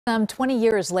Some 20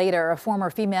 years later, a former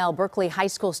female Berkeley High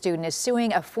School student is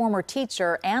suing a former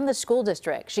teacher and the school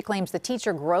district. She claims the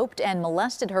teacher groped and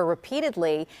molested her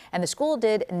repeatedly, and the school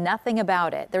did nothing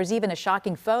about it. There's even a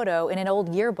shocking photo in an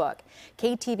old yearbook.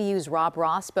 KTVU's Rob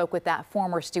Roth spoke with that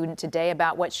former student today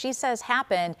about what she says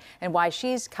happened and why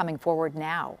she's coming forward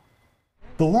now.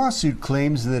 The lawsuit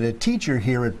claims that a teacher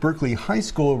here at Berkeley High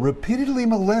School repeatedly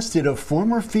molested a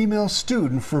former female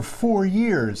student for 4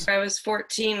 years. I was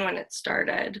 14 when it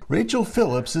started. Rachel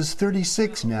Phillips is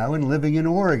 36 now and living in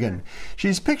Oregon.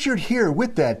 She's pictured here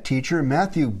with that teacher,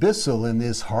 Matthew Bissell, in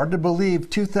this hard-to-believe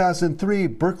 2003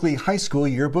 Berkeley High School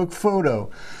yearbook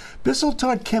photo. Bissell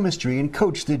taught chemistry and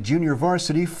coached the junior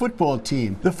varsity football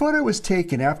team. The photo was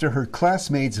taken after her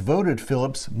classmates voted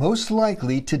Phillips most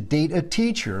likely to date a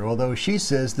teacher, although she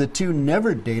says the two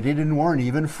never dated and weren't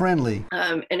even friendly.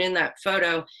 And in that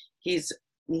photo, he's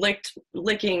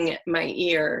licking my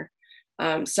ear,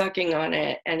 sucking on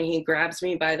it, and he grabs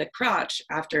me by the crotch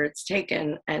after it's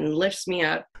taken and lifts me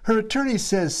up. Her attorney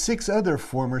says 6 other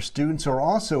former students are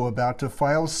also about to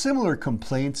file similar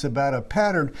complaints about a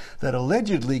pattern that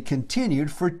allegedly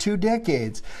continued for 2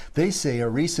 decades. They say a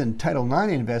recent Title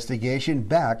IX investigation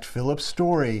backed Phillips'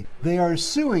 story. They are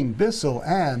suing Bissell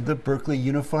and the Berkeley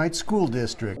Unified School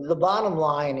District. The bottom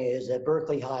line is that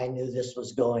Berkeley High knew this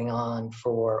was going on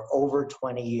for over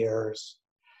 20 years.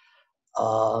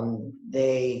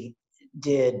 They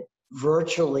did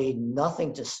virtually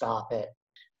nothing to stop it.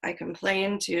 I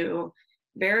complained to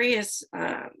various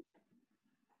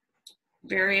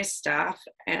staff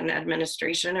and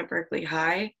administration at Berkeley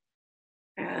High,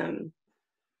 and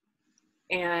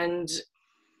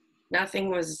nothing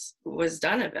was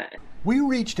done of it. We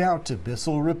reached out to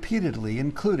Bissell repeatedly,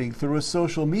 including through a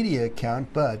social media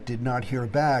account, but did not hear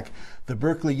back. The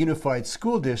Berkeley Unified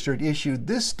School District issued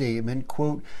this statement,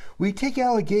 quote, "We take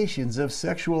allegations of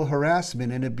sexual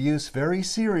harassment and abuse very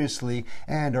seriously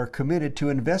and are committed to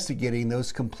investigating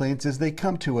those complaints as they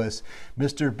come to us.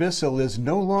 Mr. Bissell is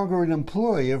no longer an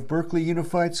employee of Berkeley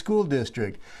Unified School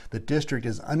District. The district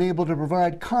is unable to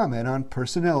provide comment on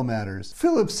personnel matters."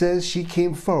 Phillips says she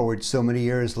came forward so many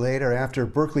years later after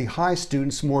Berkeley High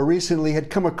students more recently had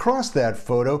come across that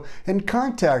photo and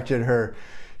contacted her.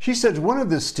 She said one of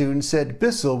the students said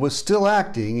Bissell was still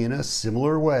acting in a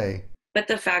similar way. But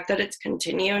the fact that it's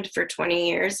continued for 20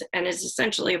 years and is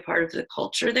essentially a part of the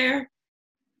culture there,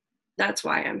 that's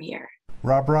why I'm here.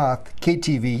 Rob Roth,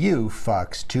 KTVU,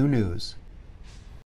 Fox 2 News.